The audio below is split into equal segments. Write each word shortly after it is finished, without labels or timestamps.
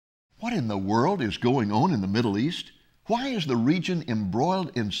What in the world is going on in the Middle East? Why is the region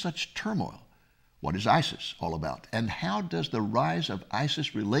embroiled in such turmoil? What is ISIS all about? And how does the rise of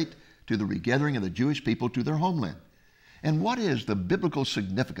ISIS relate to the regathering of the Jewish people to their homeland? And what is the biblical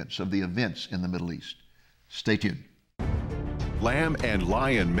significance of the events in the Middle East? Stay tuned. Lamb and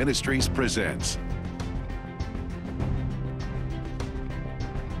Lion Ministries presents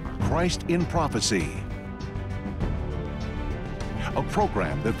Christ in Prophecy, a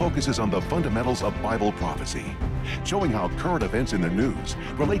program that focuses on the fundamentals of Bible prophecy, showing how current events in the news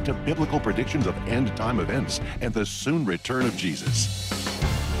relate to biblical predictions of end-time events and the soon return of Jesus.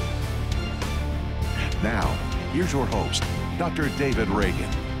 Now, here's your host, Dr. David Reagan.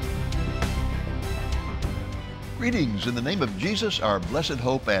 Greetings in the name of Jesus, our blessed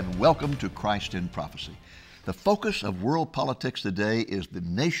hope, and welcome to Christ in Prophecy. The focus of world politics today is the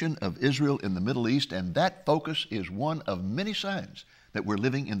nation of Israel in the Middle East, and that focus is one of many signs that we're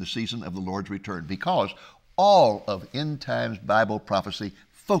living in the season of the Lord's return, because all of end times Bible prophecy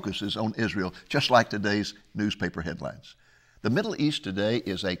focuses on Israel, just like today's newspaper headlines. The Middle East today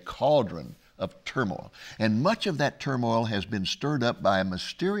is a cauldron of turmoil, and much of that turmoil has been stirred up by a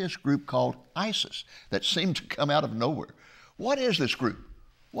mysterious group called ISIS that seemed to come out of nowhere. What is this group?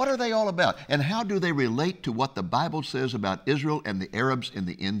 What are they all about? And how do they relate to what the Bible says about Israel and the Arabs in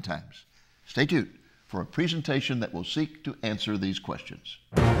the end times? Stay tuned for a presentation that will seek to answer these questions.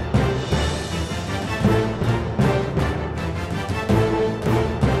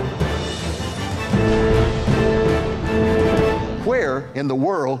 Where in the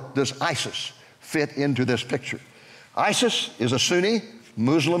world does ISIS fit into this picture? ISIS is a Sunni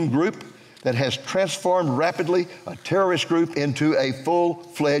Muslim group that has transformed rapidly a terrorist group into a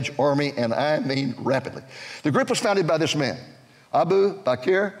full-fledged army, and I mean rapidly. The group was founded by this man, Abu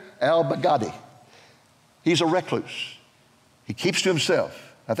Bakr al-Baghdadi. He's a recluse. He keeps to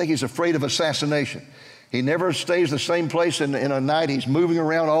himself. I think he's afraid of assassination. He never stays the same place in a night. He's moving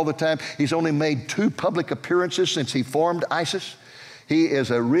around all the time. He's only made 2 public appearances since he formed ISIS. He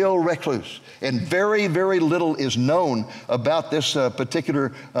is a real recluse, and very, very little is known about this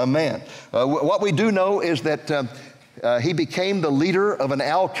particular man. What we do know is that he became the leader of an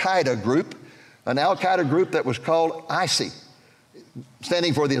al-Qaeda group that was called ISI,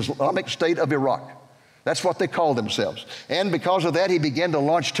 standing for the Islamic State of Iraq. That's what they call themselves. And because of that, he began to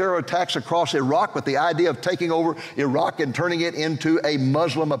launch terror attacks across Iraq with the idea of taking over Iraq and turning it into a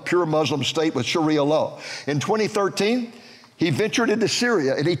pure Muslim state with Sharia law. In 2013, he ventured into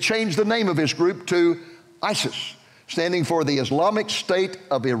Syria, and he changed the name of his group to ISIS, standing for the Islamic State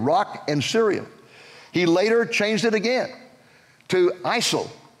of Iraq and Syria. He later changed it again to ISIL,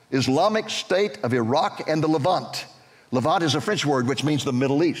 Islamic State of Iraq and the Levant. Levant is a French word which means the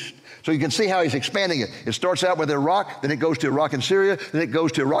Middle East. So you can see how he's expanding it. It starts out with Iraq, then it goes to Iraq and Syria, then it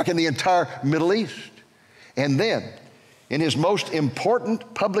goes to Iraq and the entire Middle East. And then, in his most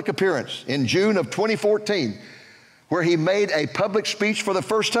important public appearance in June of 2014, where he made a public speech for the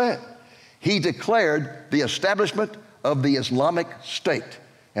first time, he declared the establishment of the Islamic State.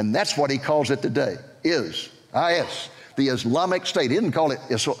 And that's what he calls it today, IS, the Islamic State. He didn't call it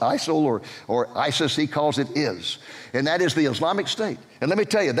ISIL or ISIS, he calls it IS. And that is the Islamic State. And let me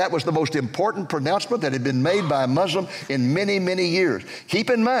tell you, that was the most important pronouncement that had been made by a Muslim in many, many years. Keep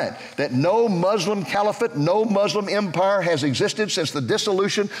in mind that no Muslim caliphate, no Muslim empire has existed since the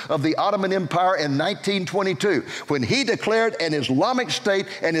dissolution of the Ottoman Empire in 1922. When he declared an Islamic State,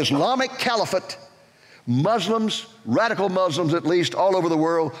 an Islamic caliphate, Muslims, radical Muslims at least, all over the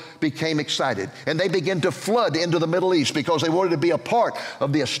world became excited. And they began to flood into the Middle East because they wanted to be a part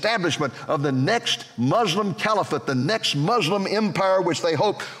of the establishment of the next Muslim caliphate, the next Muslim empire, which they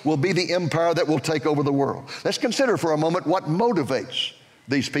hope will be the empire that will take over the world. Let's consider for a moment what motivates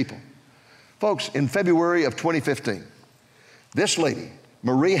these people. Folks, in February of 2015, this lady,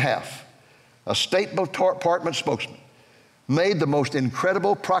 Marie Half, a State Department spokesman, made the most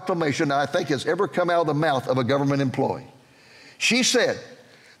incredible proclamation I think has ever come out of the mouth of a government employee. She said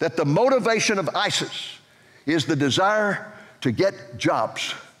that the motivation of ISIS is the desire to get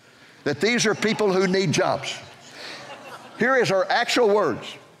jobs, that these are people who need jobs. Here is her actual words.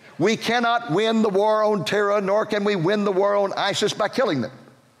 We cannot win the war on terror, nor can we win the war on ISIS by killing them.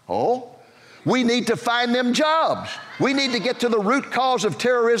 Oh? We need to find them jobs. We need to get to the root cause of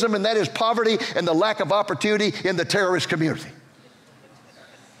terrorism, and that is poverty and the lack of opportunity in the terrorist community.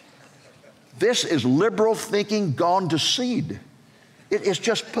 This is liberal thinking gone to seed. It is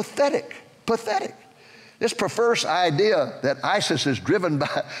just pathetic, pathetic. This perverse idea that ISIS is driven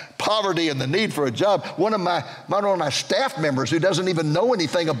by poverty and the need for a job. One of my staff members who doesn't even know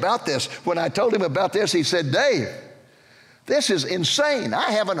anything about this, when I told him about this, he said, Dave, This is insane.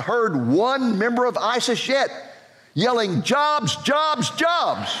 I haven't heard one member of ISIS yet yelling, jobs, jobs,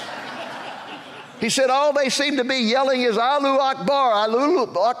 jobs. He said all they seem to be yelling is Allahu Akbar,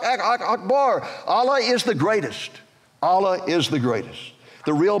 Allahu Akbar. Allah is the greatest. Allah is the greatest.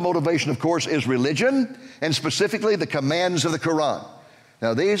 The real motivation, of course, is religion, and specifically the commands of the Quran.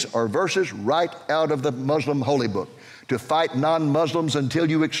 Now, these are verses right out of the Muslim holy book. To fight non-Muslims until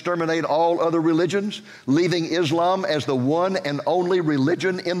you exterminate all other religions, leaving Islam as the one and only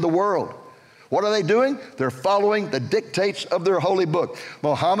religion in the world. What are they doing? They're following the dictates of their holy book.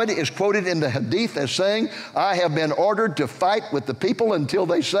 Muhammad is quoted in the hadith as saying, I have been ordered to fight with the people until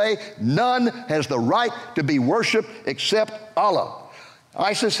they say none has the right to be worshiped except Allah.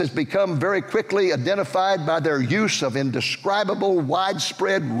 ISIS has become very quickly identified by their use of indescribable,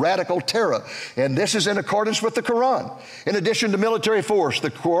 widespread radical terror. And this is in accordance with the Quran. In addition to military force,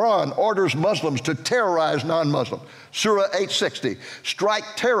 the Quran orders Muslims to terrorize non-Muslims. Surah 860, strike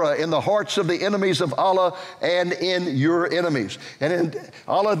terror in the hearts of the enemies of Allah and in your enemies. And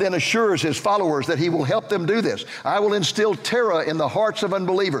Allah then assures his followers that he will help them do this. I will instill terror in the hearts of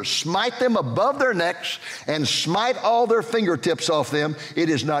unbelievers, smite them above their necks, and smite all their fingertips off them. It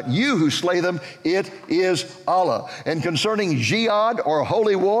is not you who slay them, it is Allah. And concerning jihad or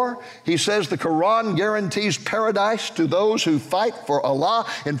holy war, he says the Quran guarantees paradise to those who fight for Allah.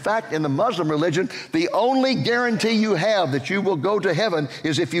 In fact, in the Muslim religion, the only guarantee you have that you will go to heaven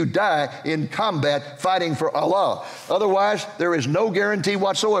is if you die in combat fighting for Allah. Otherwise, there is no guarantee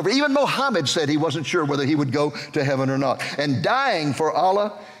whatsoever. Even Muhammad said he wasn't sure whether he would go to heaven or not. And dying for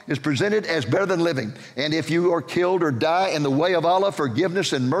Allah is presented as better than living. And if you are killed or die in the way of Allah,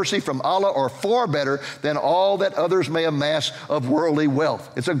 forgiveness and mercy from Allah are far better than all that others may amass of worldly wealth.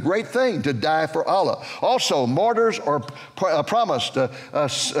 It's a great thing to die for Allah. Also, martyrs are promised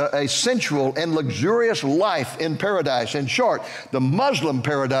a sensual and luxurious life in paradise. In short, the Muslim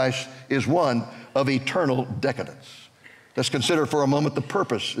paradise is one of eternal decadence. Let's consider for a moment the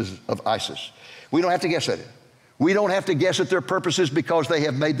purpose of ISIS. We don't have to guess at it. We don't have to guess at their purposes because they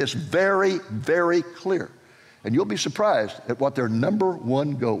have made this very, very clear. And you'll be surprised at what their number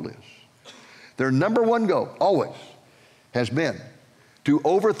one goal is. Their number one goal always has been to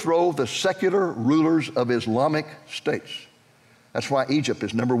overthrow the secular rulers of Islamic states. That's why Egypt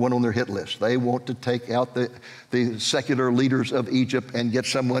is number one on their hit list. They want to take out the secular leaders of Egypt and get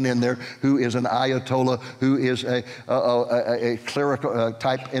someone in there who is an Ayatollah, who is a clerical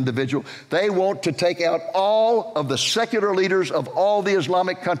type individual. They want to take out all of the secular leaders of all the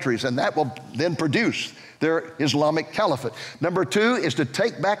Islamic countries, and that will then produce their Islamic caliphate. Number two is to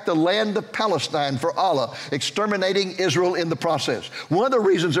take back the land of Palestine for Allah, exterminating Israel in the process. One of the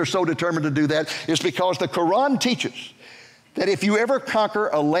reasons they're so determined to do that is because the Quran teaches that if you ever conquer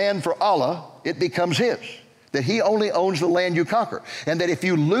a land for Allah, it becomes his. That he only owns the land you conquer. And that if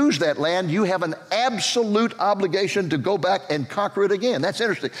you lose that land, you have an absolute obligation to go back and conquer it again. That's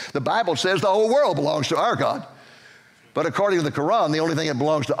interesting. The Bible says the whole world belongs to our God. But according to the Quran, the only thing that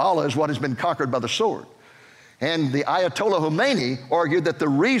belongs to Allah is what has been conquered by the sword. And the Ayatollah Khomeini argued that the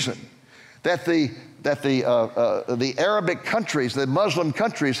reason that the Arabic countries, the Muslim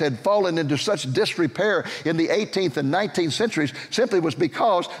countries, had fallen into such disrepair in the 18th and 19th centuries simply was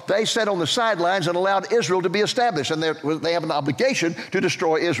because they sat on the sidelines and allowed Israel to be established, and they have an obligation to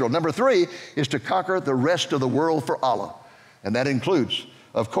destroy Israel. Number three is to conquer the rest of the world for Allah, and that includes,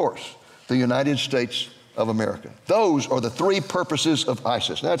 of course, the United States of America. Those are the three purposes of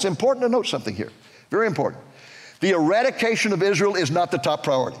ISIS. Now, it's important to note something here, very important. The eradication of Israel is not the top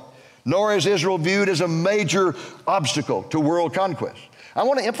priority, nor is Israel viewed as a major obstacle to world conquest. I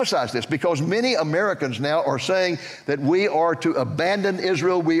want to emphasize this because many Americans now are saying that we are to abandon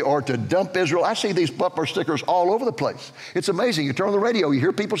Israel, we are to dump Israel. I see these bumper stickers all over the place. It's amazing. You turn on the radio, you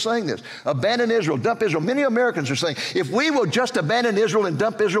hear people saying this. Abandon Israel, dump Israel. Many Americans are saying, if we will just abandon Israel and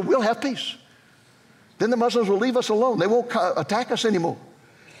dump Israel, we'll have peace. Then the Muslims will leave us alone. They won't attack us anymore.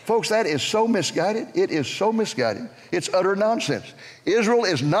 Folks, that is so misguided. It is so misguided. It's utter nonsense. Israel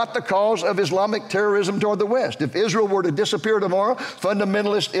is not the cause of Islamic terrorism toward the West. If Israel were to disappear tomorrow,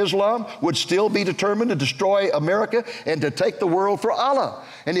 fundamentalist Islam would still be determined to destroy America and to take the world for Allah.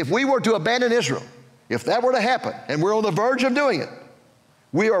 And if we were to abandon Israel, if that were to happen, and we're on the verge of doing it,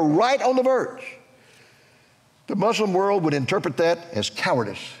 we are right on the verge, the Muslim world would interpret that as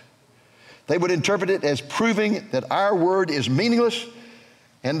cowardice. They would interpret it as proving that our word is meaningless.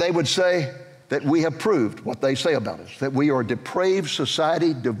 And they would say that we have proved what they say about us, that we are a depraved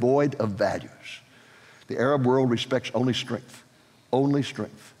society devoid of values. The Arab world respects only strength, only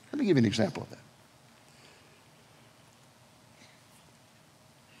strength. Let me give you an example of that.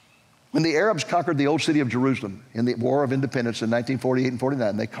 When the Arabs conquered the old city of Jerusalem in the War of Independence in 1948 and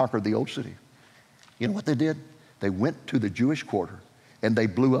 49, they conquered the old city. You know what they did? They went to the Jewish quarter and they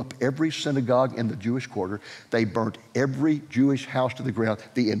blew up every synagogue in the Jewish quarter. They burnt every Jewish house to the ground.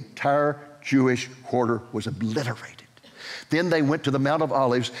 The entire Jewish quarter was obliterated. Then they went to the Mount of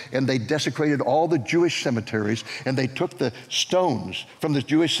Olives and they desecrated all the Jewish cemeteries, and they took the stones from the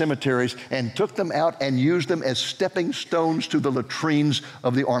Jewish cemeteries and took them out and used them as stepping stones to the latrines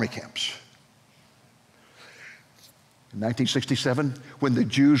of the army camps. In 1967, when the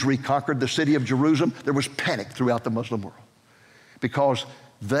Jews reconquered the city of Jerusalem, there was panic throughout the Muslim world because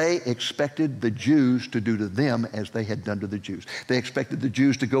they expected the Jews to do to them as they had done to the Jews. They expected the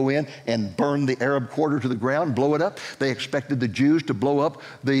Jews to go in and burn the Arab quarter to the ground, blow it up. They expected the Jews to blow up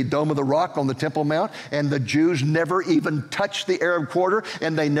the Dome of the Rock on the Temple Mount, and the Jews never even touched the Arab quarter,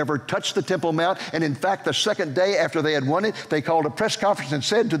 and they never touched the Temple Mount. And in fact, the second day after they had won it, they called a press conference and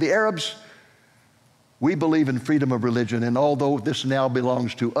said to the Arabs, "We believe in freedom of religion, and although this now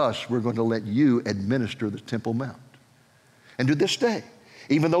belongs to us, we're going to let you administer the Temple Mount." And to this day,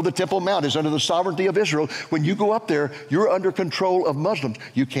 even though the Temple Mount is under the sovereignty of Israel, when you go up there, you're under control of Muslims.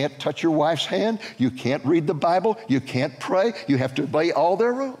 You can't touch your wife's hand. You can't read the Bible. You can't pray. You have to obey all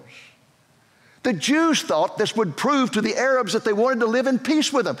their rules. The Jews thought this would prove to the Arabs that they wanted to live in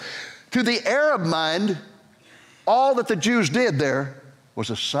peace with them. To the Arab mind, all that the Jews did there was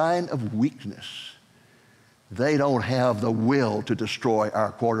a sign of weakness. They don't have the will to destroy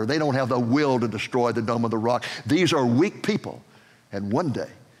our quarter. They don't have the will to destroy the Dome of the Rock. These are weak people. And one day,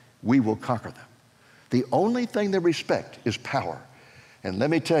 we will conquer them. The only thing they respect is power. And let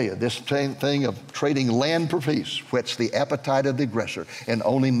me tell you, this thing of trading land for peace whets the appetite of the aggressor and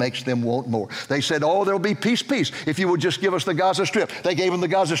only makes them want more. They said, "Oh, there'll be peace, peace, if you would just give us the Gaza Strip." They gave them the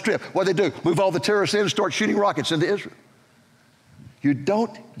Gaza Strip. What'd they do? Move all the terrorists in and start shooting rockets into Israel. You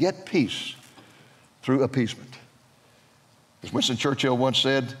don't get peace through appeasement. As Winston Churchill once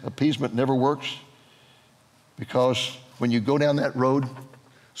said, appeasement never works, because when you go down that road,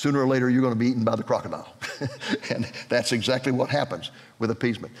 sooner or later you're going to be eaten by the crocodile. And that's exactly what happens with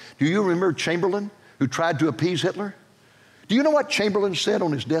appeasement. Do you remember Chamberlain, who tried to appease Hitler? Do you know what Chamberlain said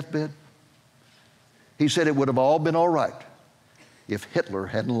on his deathbed? He said, "It would have all been all right if Hitler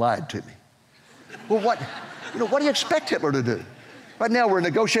hadn't lied to me." Well, what do you expect Hitler to do? Right now we're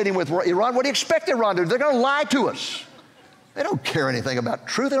negotiating with Iran. What do you expect Iran to do? They're going to lie to us. They don't care anything about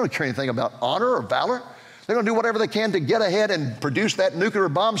truth. They don't care anything about honor or valor. They're going to do whatever they can to get ahead and produce that nuclear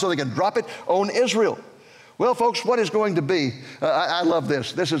bomb so they can drop it on Israel. Well, folks, what is going to be, I love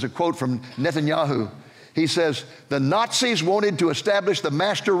this. This is a quote from Netanyahu. He says, "The Nazis wanted to establish the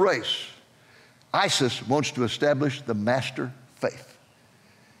master race. ISIS wants to establish the master faith."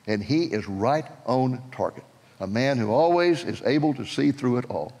 And he is right on target. A man who always is able to see through it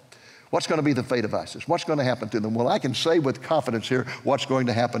all. What's going to be the fate of ISIS? What's going to happen to them? Well, I can say with confidence here what's going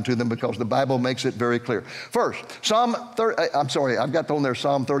to happen to them because the Bible makes it very clear. First, I've got on there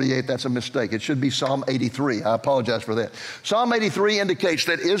Psalm 38. That's a mistake. It should be Psalm 83. I apologize for that. Psalm 83 indicates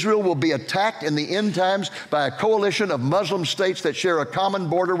that Israel will be attacked in the end times by a coalition of Muslim states that share a common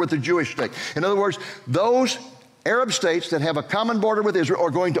border with the Jewish state. In other words, those Arab states that have a common border with Israel are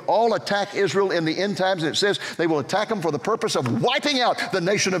going to all attack Israel in the end times, and it says they will attack them for the purpose of wiping out the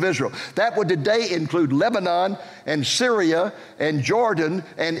nation of Israel. That would today include Lebanon and Syria and Jordan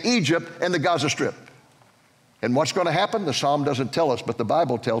and Egypt and the Gaza Strip. And what's going to happen? The Psalm doesn't tell us, but the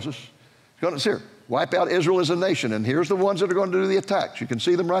Bible tells us. It's going to wipe out Israel as a nation, and here's the ones that are going to do the attacks. You can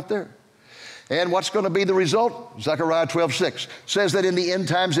see them right there. And what's going to be the result? Zechariah 12:6 says that in the end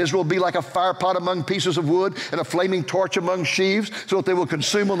times, Israel will be like a fire pot among pieces of wood and a flaming torch among sheaves, so that they will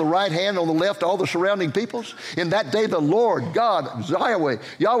consume on the right hand, on the left, all the surrounding peoples. In that day, the Lord, God,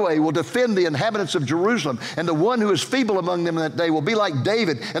 Yahweh will defend the inhabitants of Jerusalem, and the one who is feeble among them in that day will be like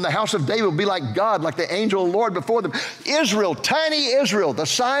David, and the house of David will be like God, like the angel of the Lord before them. Israel, tiny Israel, the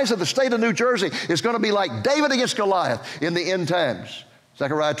size of the state of New Jersey, is going to be like David against Goliath in the end times.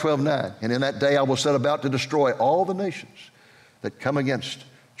 Zechariah 12:9, and in that day I will set about to destroy all the nations that come against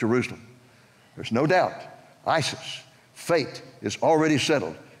Jerusalem. There's no doubt, ISIS, fate is already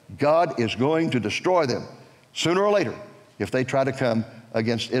settled. God is going to destroy them sooner or later if they try to come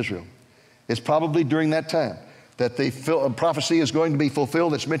against Israel. It's probably during that time that the prophecy is going to be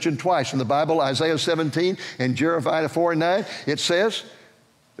fulfilled. It's mentioned twice in the Bible, Isaiah 17 and Jeremiah 4:9. It says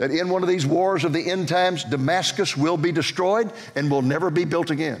that in one of these wars of the end times, Damascus will be destroyed and will never be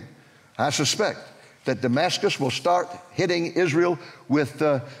built again. I suspect that Damascus will start hitting Israel with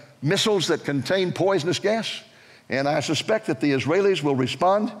missiles that contain poisonous gas, and I suspect that the Israelis will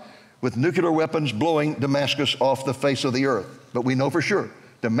respond with nuclear weapons blowing Damascus off the face of the earth. But we know for sure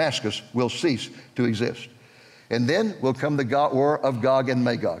Damascus will cease to exist. And then will come the war of Gog and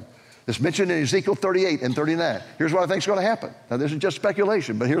Magog. It's mentioned in Ezekiel 38 and 39. Here's what I think is going to happen. Now, this is just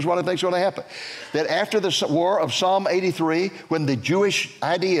speculation, but here's what I think is going to happen. That after the war of Psalm 83, when the Jewish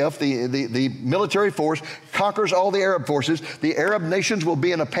IDF, the military force, conquers all the Arab forces, the Arab nations will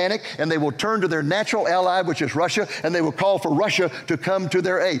be in a panic, and they will turn to their natural ally, which is Russia, and they will call for Russia to come to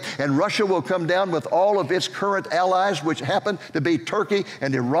their aid. And Russia will come down with all of its current allies, which happen to be Turkey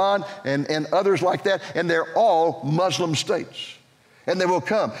and Iran and others like that, and they're all Muslim states. And they will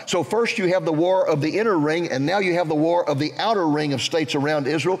come. So first you have the war of the inner ring, and now you have the war of the outer ring of states around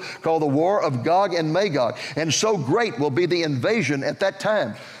Israel, called the war of Gog and Magog. And so great will be the invasion at that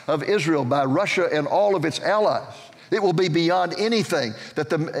time of Israel by Russia and all of its allies. It will be beyond anything that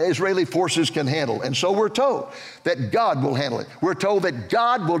the Israeli forces can handle. And so we're told that God will handle it. We're told that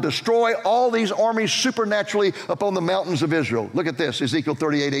God will destroy all these armies supernaturally upon the mountains of Israel. Look at this, Ezekiel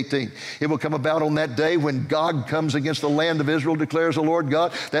 38:18. It will come about on that day when Gog comes against the land of Israel, declares the Lord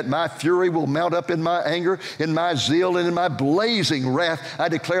God, that my fury will mount up in my anger, in my zeal, and in my blazing wrath. I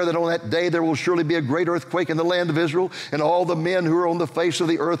declare that on that day there will surely be a great earthquake in the land of Israel, and all the men who are on the face of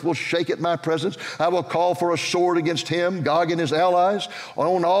the earth will shake at my presence. I will call for a sword against him, Gog and his allies.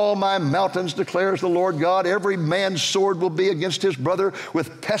 On all my mountains, declares the Lord God, every man's sword will be against his brother.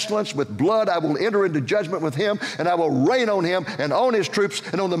 With pestilence, with blood, I will enter into judgment with him, and I will rain on him and on his troops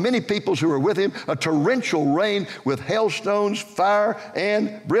and on the many peoples who are with him, a torrential rain with hailstones, fire,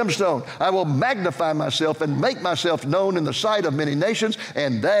 and brimstone. I will magnify myself and make myself known in the sight of many nations,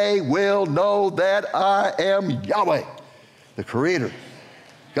 and they will know that I am Yahweh, the Creator.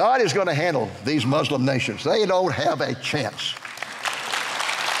 God is going to handle these Muslim nations. They don't have a chance.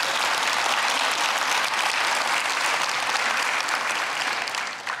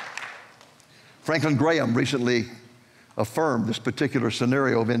 Franklin Graham recently affirmed this particular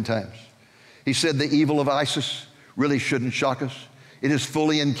scenario of end times. He said the evil of ISIS really shouldn't shock us. It is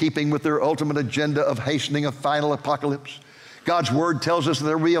fully in keeping with their ultimate agenda of hastening a final apocalypse. God's word tells us that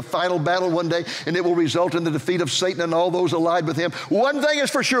there will be a final battle one day, and it will result in the defeat of Satan and all those allied with him. One thing is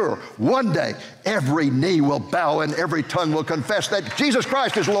for sure, one day every knee will bow and every tongue will confess that Jesus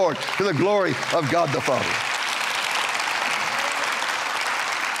Christ is Lord, to the glory of God the Father.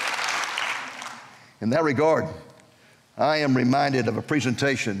 In that regard, I am reminded of a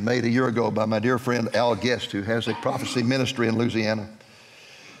presentation made a year ago by my dear friend Al Guest, who has a prophecy ministry in Louisiana.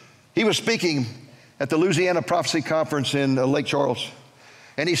 He was speaking at the Louisiana Prophecy Conference in Lake Charles,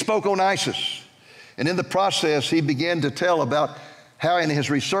 and he spoke on ISIS. And in the process, he began to tell about how in his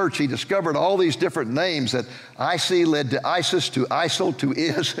research he discovered all these different names that IC led to ISIS, to ISIL, to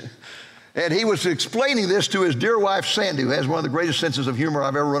IS. And he was explaining this to his dear wife, Sandy, who has one of the greatest senses of humor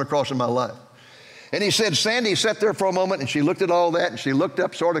I've ever run across in my life. And he said, Sandy sat there for a moment, and she looked at all that, and she looked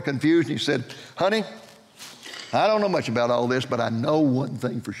up sort of confused, and he said, honey, I don't know much about all this, but I know one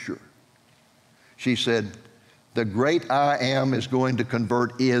thing for sure. She said, the great I am is going to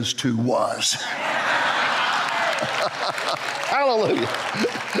convert is to was. Hallelujah.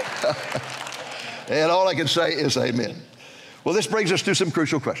 And all I can say is amen. Well, this brings us to some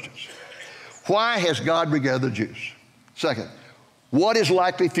crucial questions. Why has God regarded the Jews? Second, what is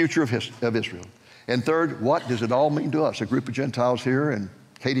likely future of Israel? And third, what does it all mean to us, a group of Gentiles here in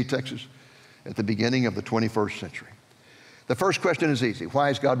Katy, Texas, at the beginning of the 21st century? The first question is easy. Why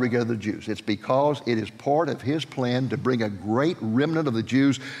has God regarded the Jews? It's because it is part of his plan to bring a great remnant of the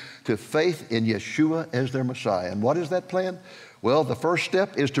Jews to faith in Yeshua as their Messiah. And what is that plan? Well, the first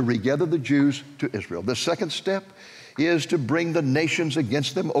step is to regather the Jews to Israel. The second step is to bring the nations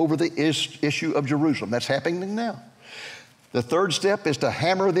against them over the issue of Jerusalem. That's happening now. The third step is to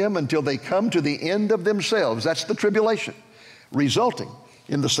hammer them until they come to the end of themselves. That's the tribulation, resulting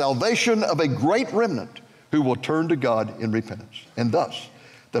in the salvation of a great remnant who will turn to God in repentance. And thus,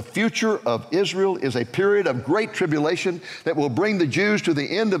 the future of Israel is a period of great tribulation that will bring the Jews to the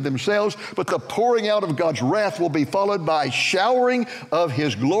end of themselves, but the pouring out of God's wrath will be followed by showering of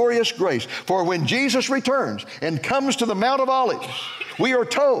his glorious grace. For when Jesus returns and comes to the Mount of Olives, we are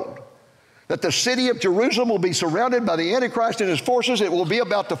told that the city of Jerusalem will be surrounded by the Antichrist and his forces. It will be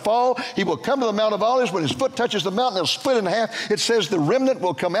about to fall. He will come to the Mount of Olives. When his foot touches the mountain, it'll split in half. It says the remnant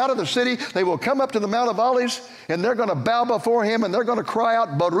will come out of the city. They will come up to the Mount of Olives, and they're going to bow before him, and they're going to cry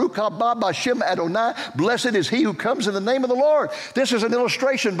out, Baruch haba b'Shem Adonai, blessed is he who comes in the name of the Lord. This is an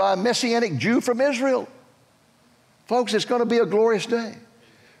illustration by a Messianic Jew from Israel. Folks, it's going to be a glorious day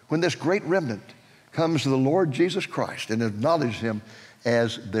when this great remnant comes to the Lord Jesus Christ and acknowledges him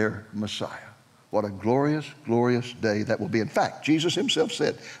as their Messiah. What a glorious, glorious day that will be. In fact, Jesus himself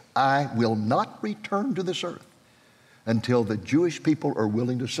said, I will not return to this earth until the Jewish people are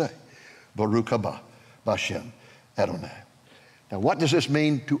willing to say, Baruch haba Bashem Adonai. Now, what does this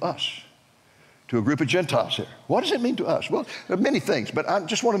mean to us? To a group of Gentiles here. What does it mean to us? Well, there are many things, but I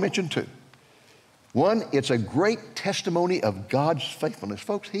just want to mention two. One, it's a great testimony of God's faithfulness.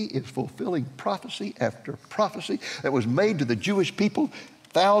 Folks, He is fulfilling prophecy after prophecy that was made to the Jewish people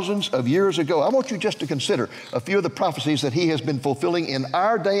thousands of years ago. I want you just to consider a few of the prophecies that He has been fulfilling in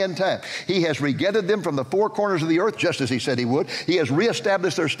our day and time. He has regathered them from the four corners of the earth, just as He said He would. He has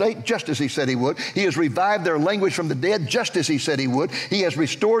reestablished their state, just as He said He would. He has revived their language from the dead, just as He said He would. He has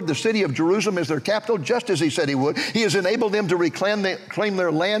restored the city of Jerusalem as their capital, just as He said He would. He has enabled them to claim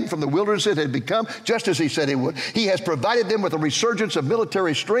their land from the wilderness it had become, just as He said He would. He has provided them with a resurgence of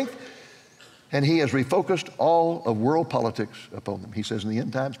military strength, and He has refocused all of world politics upon them. He says in the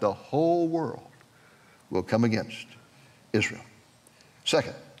end times, the whole world will come against Israel.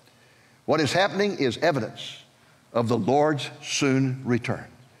 Second, what is happening is evidence of the Lord's soon return.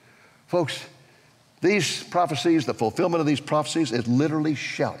 Folks, these prophecies, the fulfillment of these prophecies is literally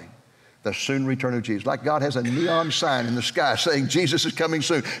shouting the soon return of Jesus. Like God has a neon sign in the sky saying, Jesus is coming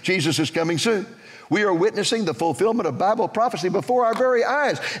soon. Jesus is coming soon. We are witnessing the fulfillment of Bible prophecy before our very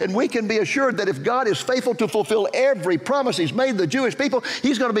eyes. And we can be assured that if God is faithful to fulfill every promise He's made the Jewish people,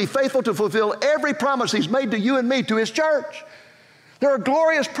 He's going to be faithful to fulfill every promise He's made to you and me, to His church. There are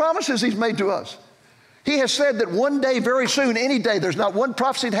glorious promises He's made to us. He has said that one day, very soon, any day, there's not one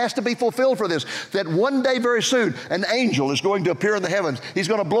prophecy that has to be fulfilled for this, that one day, very soon, an angel is going to appear in the heavens. He's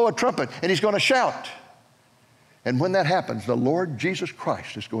going to blow a trumpet and He's going to shout. And when that happens, the Lord Jesus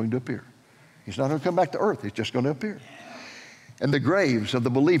Christ is going to appear. He's not going to come back to earth. He's just going to appear. And the graves of the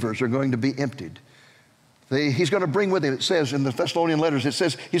believers are going to be emptied. He's going to bring with Him, it says in the Thessalonian letters, it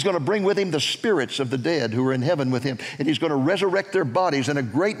says He's going to bring with Him the spirits of the dead who are in heaven with Him. And He's going to resurrect their bodies in a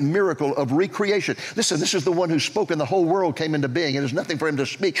great miracle of recreation. Listen, this is the one who spoke and the whole world came into being. And there's nothing for Him to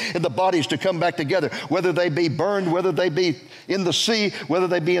speak and the bodies to come back together. Whether they be burned, whether they be in the sea, whether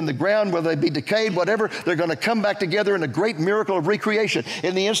they be in the ground, whether they be decayed, whatever, they're going to come back together in a great miracle of recreation.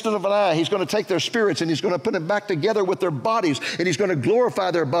 In the instant of an eye, He's going to take their spirits and He's going to put them back together with their bodies. And He's going to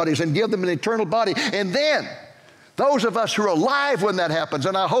glorify their bodies and give them an eternal body. And then those of us who are alive when that happens,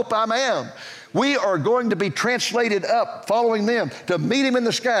 and I hope I am, we are going to be translated up, following them, to meet Him in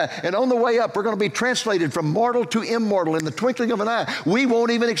the sky. And on the way up, we're going to be translated from mortal to immortal in the twinkling of an eye. We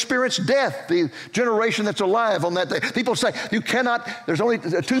won't even experience death, the generation that's alive on that day. People say, you cannot, there's only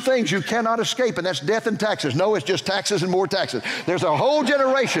two things you cannot escape, and that's death and taxes. No, it's just taxes and more taxes. There's a whole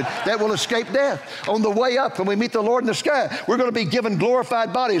generation that will escape death. On the way up, when we meet the Lord in the sky, we're going to be given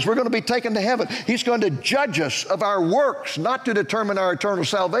glorified bodies. We're going to be taken to heaven. He's going to judge us of our works, not to determine our eternal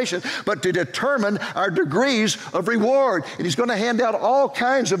salvation, but to determine our degrees of reward. And He's going to hand out all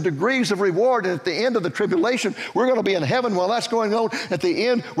kinds of degrees of reward. And at the end of the tribulation, we're going to be in heaven while that's going on. At the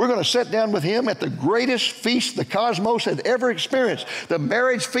end, we're going to sit down with Him at the greatest feast the cosmos had ever experienced, the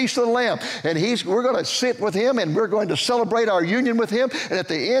marriage feast of the Lamb. And we're going to sit with Him and we're going to celebrate our union with Him. And at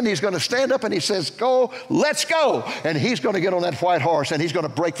the end, He's going to stand up and He says, go, let's go. And He's going to get on that white horse and He's going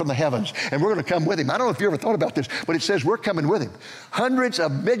to break from the heavens. And we're going to come with Him. I don't know if you ever thought about this, but it says we're coming with Him. Hundreds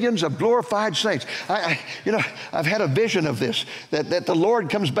of millions of glorified saints. I've had a vision of this, that the Lord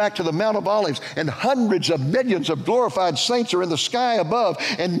comes back to the Mount of Olives and hundreds of millions of glorified saints are in the sky above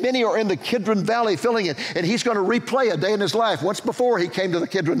and many are in the Kidron Valley filling it. And He's going to replay a day in His life. Once before He came to the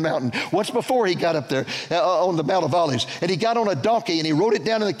Kidron Mountain. Once before He got up there on the Mount of Olives. And He got on a donkey and He rode it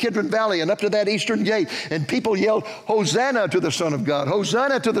down in the Kidron Valley and up to that eastern gate. And people yelled, Hosanna to the Son of God.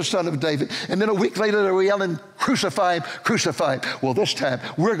 Hosanna to the Son of David. And then a week later they were yelling, crucify Him, crucify Him. Well, this time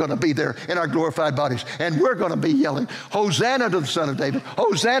we're going to be there in our glorified bodies. And we're going to be yelling, Hosanna to the Son of David,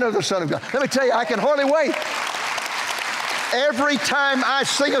 Hosanna to the Son of God. Let me tell you, I can hardly wait. Every time I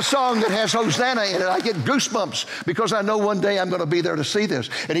sing a song that has Hosanna in it, I get goosebumps because I know one day I'm going to be there to see this.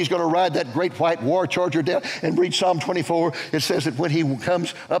 And He's going to ride that great white war charger down and read Psalm 24. It says that when He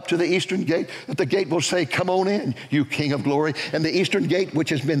comes up to the eastern gate, that the gate will say, come on in, you King of glory. And the eastern gate, which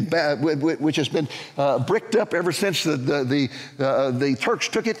has been bricked up ever since the Turks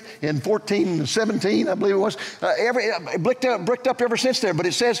took it in 1417, I believe it was, bricked up ever since there. But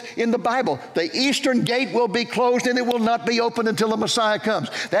it says in the Bible, the eastern gate will be closed and it will not be open until the Messiah comes.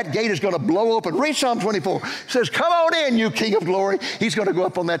 That gate is going to blow open. Read Psalm 24. It says, come on in, you King of glory. He's going to go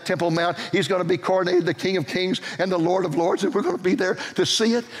up on that Temple Mount. He's going to be coronated the King of kings and the Lord of lords, and we're going to be there to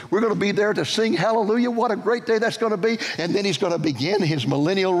see it. We're going to be there to sing hallelujah. What a great day that's going to be. And then he's going to begin his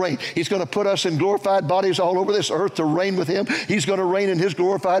millennial reign. He's going to put us in glorified bodies all over this earth to reign with him. He's going to reign in his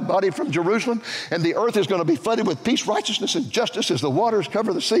glorified body from Jerusalem, and the earth is going to be flooded with peace, righteousness, and justice as the waters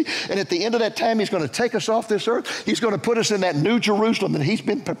cover the sea. And at the end of that time, he's going to take us off this earth. He's going to put us in that new Jerusalem that he's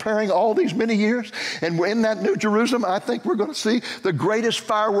been preparing all these many years. And we're in that new Jerusalem. I think we're going to see the greatest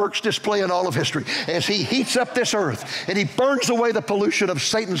fireworks display in all of history as he heats up this earth and he burns away the pollution of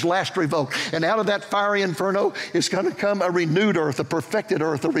Satan's last revolt. And out of that fiery inferno is going to come a renewed earth, a perfected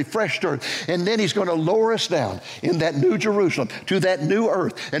earth, a refreshed earth. And then he's going to lower us down in that new Jerusalem to that new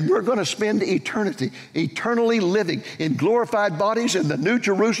earth. And we're going to spend eternity, eternally living in glorified bodies in the new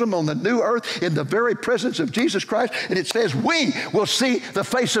Jerusalem, on the new earth, in the very presence of Jesus Christ. And it says we will see the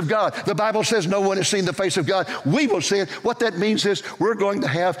face of God. The Bible says no one has seen the face of God. We will see it. What that means is we're going to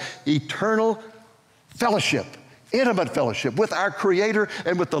have eternal fellowship, intimate fellowship with our Creator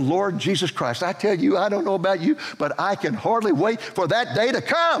and with the Lord Jesus Christ. I tell you, I don't know about you, but I can hardly wait for that day to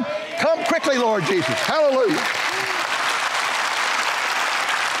come. Come quickly, Lord Jesus. Hallelujah.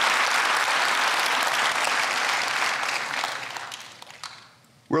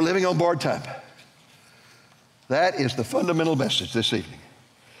 We're living on borrowed time. That is the fundamental message this evening.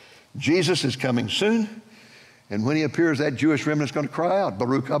 Jesus is coming soon, and when he appears, that Jewish remnant's going to cry out,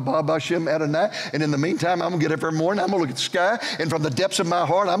 Baruch haba Hashem Adonai. And in the meantime, I'm going to get up every morning, I'm going to look at the sky, and from the depths of my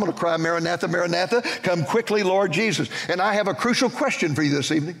heart, I'm going to cry, Maranatha, Maranatha, come quickly, Lord Jesus. And I have a crucial question for you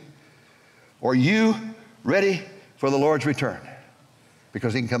this evening. Are you ready for the Lord's return?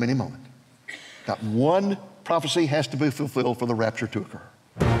 Because he can come any moment. Not one prophecy has to be fulfilled for the rapture to occur.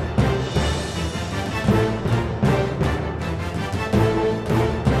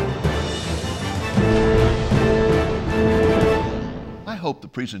 I hope the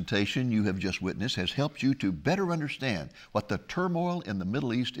presentation you have just witnessed has helped you to better understand what the turmoil in the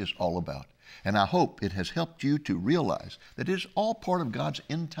Middle East is all about. And I hope it has helped you to realize that it is all part of God's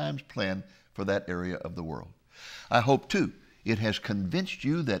end times plan for that area of the world. I hope, too, it has convinced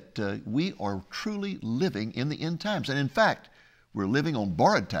you that we are truly living in the end times. And in fact, we're living on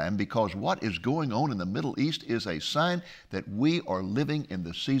borrowed time because what is going on in the Middle East is a sign that we are living in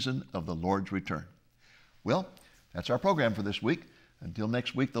the season of the Lord's return. Well, that's our program for this week. Until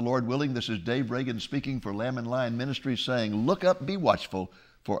next week, the Lord willing, this is Dave Reagan speaking for Lamb and Lion Ministries saying, look up, be watchful,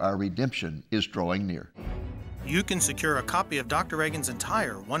 for our redemption is drawing near. You can secure a copy of Dr. Reagan's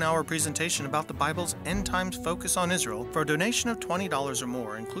entire one-hour presentation about the Bible's end times focus on Israel for a donation of $20 or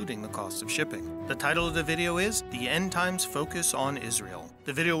more, including the cost of shipping. The title of the video is The End Times Focus on Israel.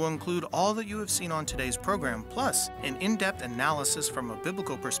 The video will include all that you have seen on today's program, plus an in-depth analysis from a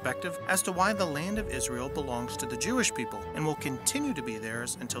biblical perspective as to why the land of Israel belongs to the Jewish people and will continue to be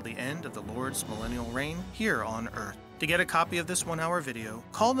theirs until the end of the Lord's millennial reign here on earth. To get a copy of this one-hour video,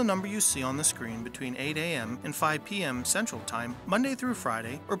 call the number you see on the screen between 8 a.m. and 5 p.m. Central Time, Monday through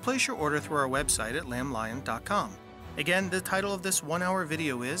Friday, or place your order through our website at lamblion.com. Again, the title of this one-hour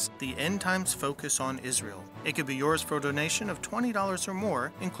video is The End Times Focus on Israel. It could be yours for a donation of $20 or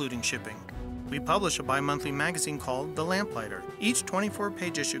more, including shipping. We publish a bi-monthly magazine called The Lamplighter. Each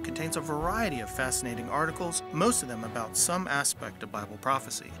 24-page issue contains a variety of fascinating articles, most of them about some aspect of Bible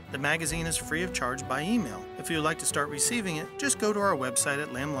prophecy. The magazine is free of charge by email. If you would like to start receiving it, just go to our website at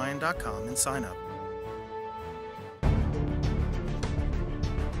lamblion.com and sign up.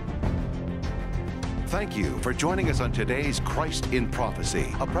 Thank you for joining us on today's Christ in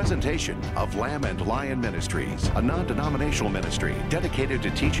Prophecy, a presentation of Lamb and Lion Ministries, a non-denominational ministry dedicated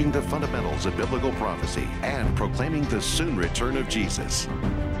to teaching the fundamentals of biblical prophecy and proclaiming the soon return of Jesus.